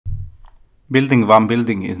Building one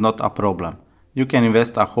building is not a problem. You can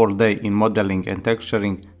invest a whole day in modeling and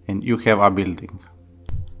texturing and you have a building.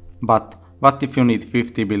 But what if you need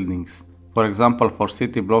 50 buildings? For example, for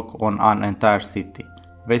city block on an entire city.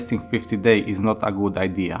 Wasting 50 days is not a good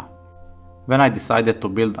idea. When I decided to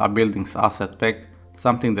build a buildings asset pack,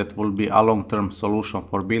 something that will be a long-term solution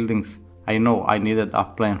for buildings, I know I needed a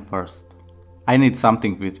plan first. I need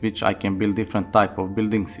something with which I can build different type of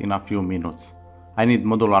buildings in a few minutes. I need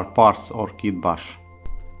modular parts or kit bash.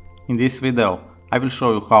 In this video, I will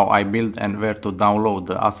show you how I build and where to download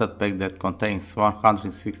the asset pack that contains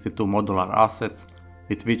 162 modular assets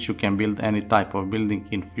with which you can build any type of building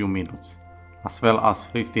in few minutes, as well as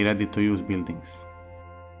 50 ready to use buildings.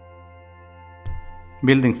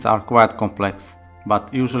 Buildings are quite complex,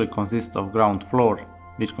 but usually consist of ground floor,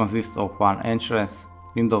 which consists of one entrance,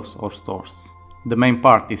 windows or stores. The main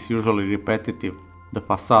part is usually repetitive, the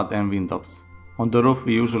facade and windows. On the roof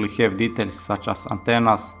we usually have details such as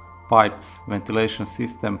antennas, pipes, ventilation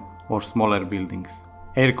system or smaller buildings.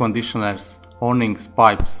 Air conditioners, awnings,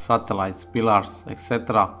 pipes, satellites, pillars,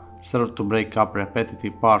 etc. serve to break up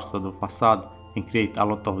repetitive parts of the facade and create a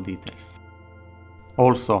lot of details.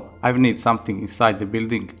 Also, I will need something inside the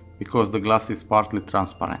building because the glass is partly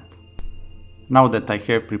transparent. Now that I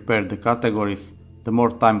have prepared the categories, the more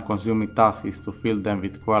time-consuming task is to fill them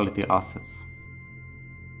with quality assets.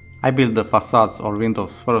 I build the facades or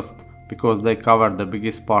windows first because they cover the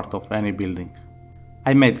biggest part of any building.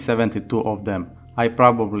 I made 72 of them. I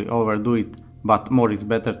probably overdo it, but more is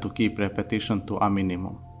better to keep repetition to a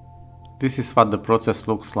minimum. This is what the process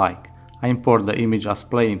looks like. I import the image as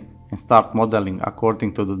plain and start modeling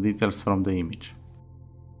according to the details from the image.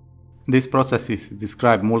 This process is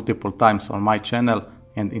described multiple times on my channel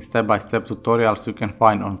and in step-by-step tutorials you can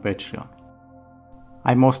find on Patreon.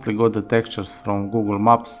 I mostly got the textures from Google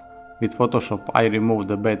Maps. With Photoshop I removed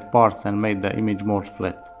the bad parts and made the image more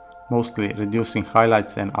flat, mostly reducing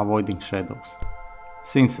highlights and avoiding shadows.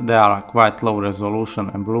 Since they are quite low resolution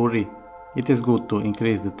and blurry, it is good to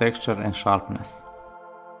increase the texture and sharpness.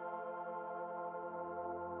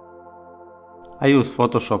 I use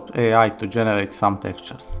Photoshop AI to generate some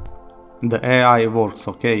textures. The AI works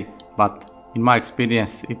okay, but in my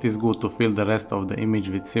experience it is good to fill the rest of the image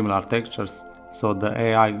with similar textures so the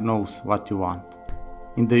AI knows what you want.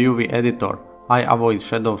 In the UV editor, I avoid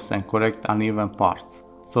shadows and correct uneven parts,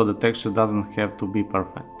 so the texture doesn't have to be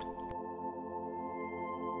perfect.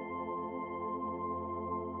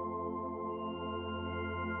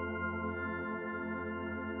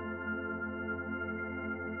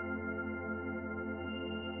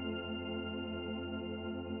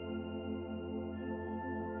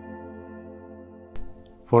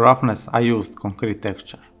 For roughness I used concrete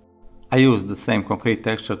texture. I used the same concrete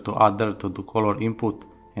texture to adder to the color input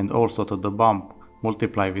and also to the bump,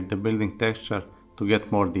 multiply with the building texture to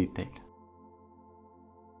get more detail.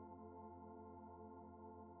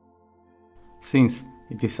 Since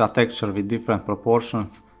it is a texture with different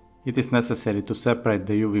proportions, it is necessary to separate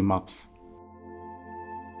the UV maps.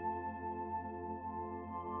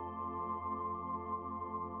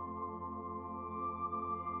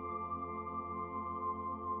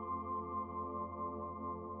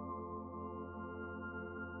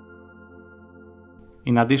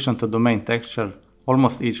 In addition to the main texture,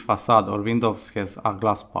 almost each facade or windows has a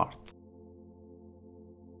glass part.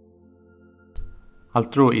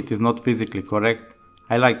 Although it is not physically correct,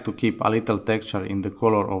 I like to keep a little texture in the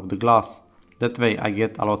color of the glass, that way I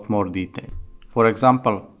get a lot more detail. For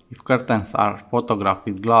example, if curtains are photographed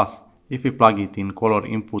with glass, if we plug it in color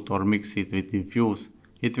input or mix it with diffuse,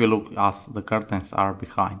 it will look as the curtains are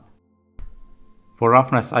behind. For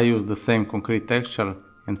roughness I use the same concrete texture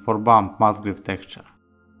and for bump Musgrave texture.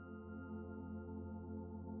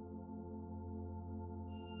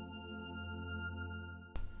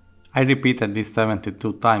 I repeated this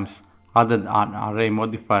 72 times, added an array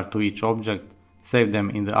modifier to each object, saved them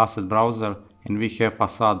in the asset browser, and we have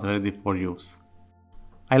facades ready for use.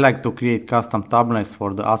 I like to create custom thumbnails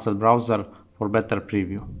for the asset browser for better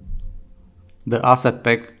preview. The asset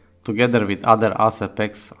pack, together with other asset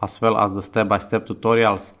packs as well as the step-by-step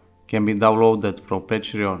tutorials, can be downloaded from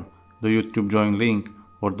Patreon, the YouTube join link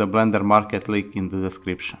or the Blender Market link in the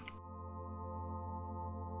description.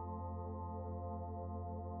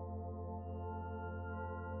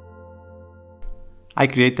 I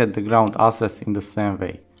created the ground assets in the same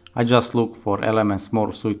way. I just look for elements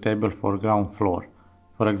more suitable for ground floor,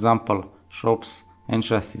 for example shops,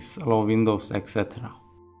 entrances, low windows, etc.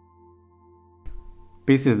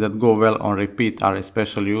 Pieces that go well on repeat are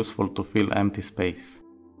especially useful to fill empty space.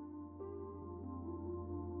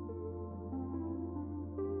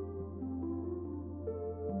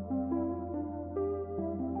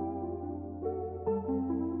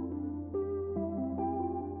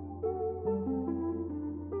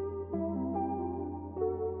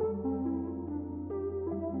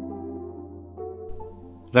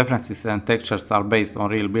 References and textures are based on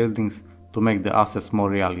real buildings to make the assets more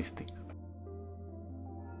realistic.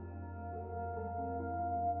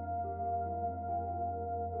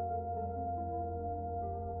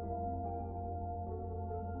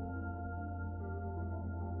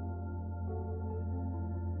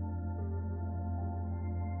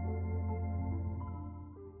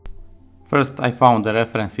 First I found the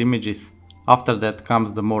reference images, after that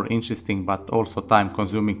comes the more interesting but also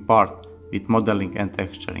time-consuming part with modeling and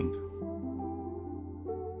texturing.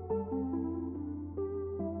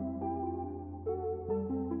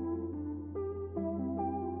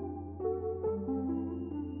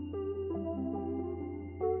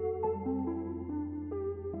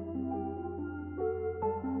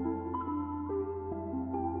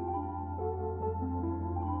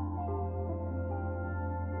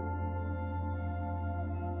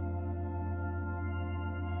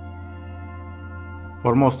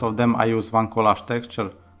 For most of them I use one collage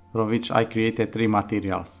texture, from which I created 3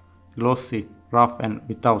 materials: glossy, rough and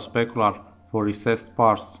without specular for recessed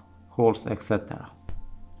parts, holes, etc.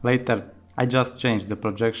 Later I just changed the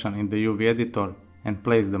projection in the UV editor and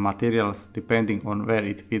placed the materials depending on where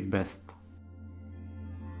it fit best.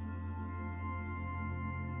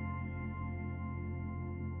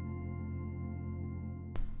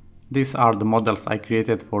 These are the models I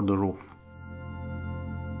created for the roof.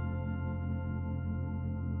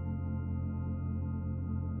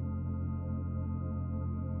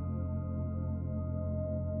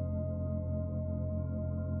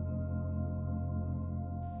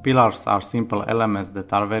 Pillars are simple elements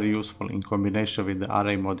that are very useful in combination with the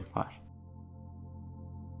array modifier.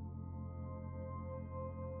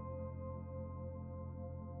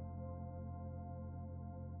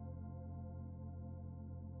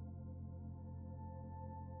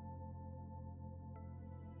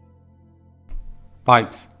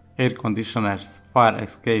 Pipes, air conditioners, fire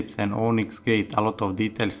escapes and awnings create a lot of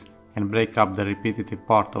details and break up the repetitive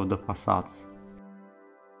part of the facades.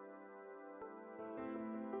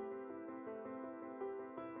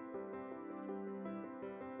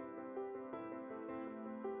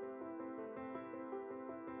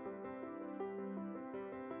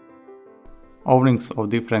 Awnings of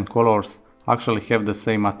different colors actually have the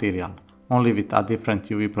same material, only with a different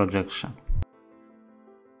UV projection.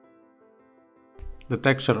 The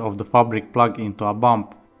texture of the fabric plug into a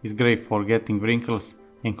bump is great for getting wrinkles,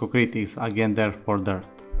 and concrete is again there for dirt.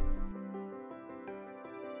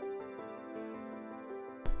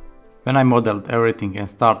 When I modeled everything and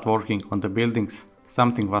started working on the buildings,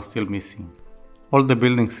 something was still missing. All the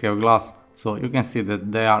buildings have glass, so you can see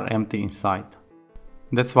that they are empty inside.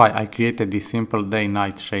 That's why I created this simple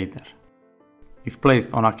day-night shader. If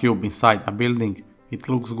placed on a cube inside a building, it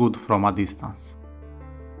looks good from a distance.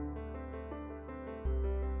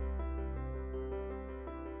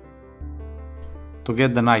 To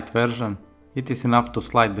get the night version, it is enough to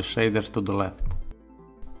slide the shader to the left.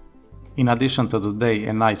 In addition to the day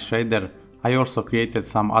and night shader, I also created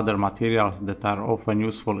some other materials that are often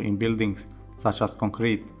useful in buildings such as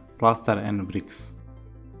concrete, plaster and bricks.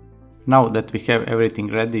 Now that we have everything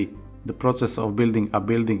ready, the process of building a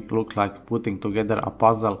building looks like putting together a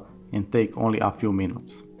puzzle and take only a few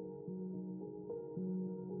minutes.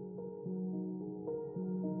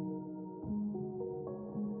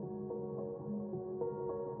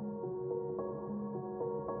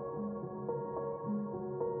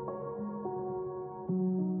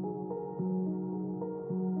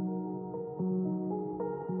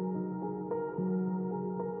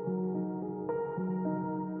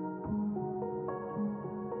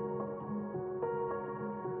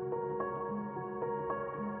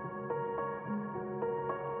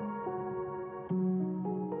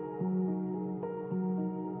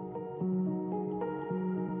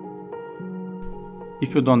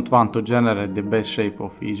 If you don't want to generate the best shape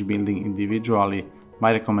of each building individually,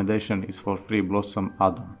 my recommendation is for free Blosm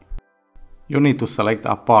add-on. You need to select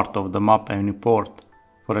a part of the map and import,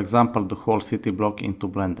 for example the whole city block into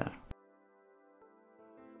Blender.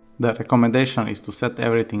 The recommendation is to set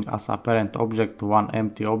everything as a parent object to one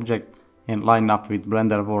empty object and line up with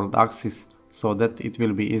Blender world axis so that it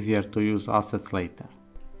will be easier to use assets later.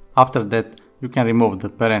 After that, you can remove the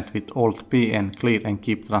parent with Alt P and clear and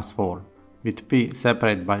keep transform. With P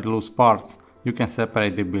separate by loose parts, you can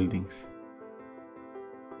separate the buildings.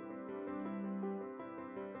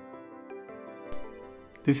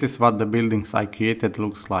 This is what the buildings I created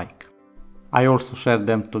looks like. I also shared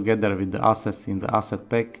them together with the assets in the asset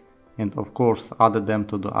pack and of course added them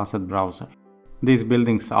to the asset browser. These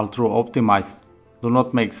buildings, although optimized, do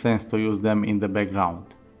not make sense to use them in the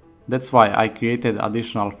background. That's why I created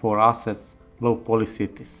additional 4 assets, low poly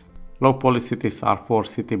cities. Low poly cities are 4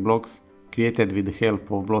 city blocks created with the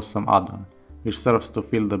help of Blosm addon, which serves to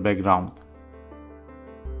fill the background.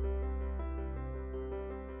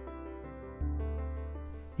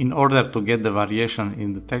 In order to get the variation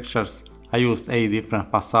in the textures, I used 8 different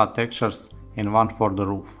facade textures and 1 for the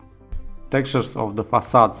roof. Textures of the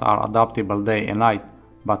facades are adaptable day and night,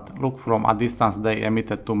 but look from a distance they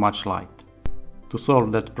emitted too much light. To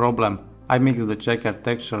solve that problem, I mixed the checker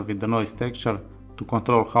texture with the noise texture to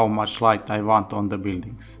control how much light I want on the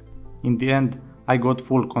buildings. In the end, I got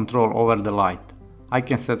full control over the light. I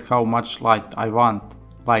can set how much light I want,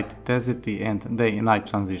 light intensity and day and night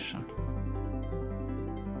transition.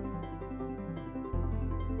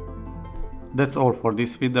 That's all for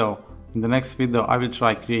this video. In the next video I will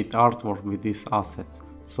try create artwork with these assets,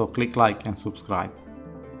 so click like and subscribe.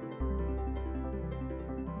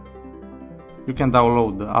 You can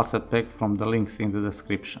download the asset pack from the links in the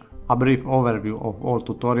description. A brief overview of all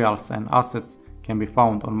tutorials and assets can be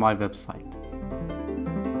found on my website.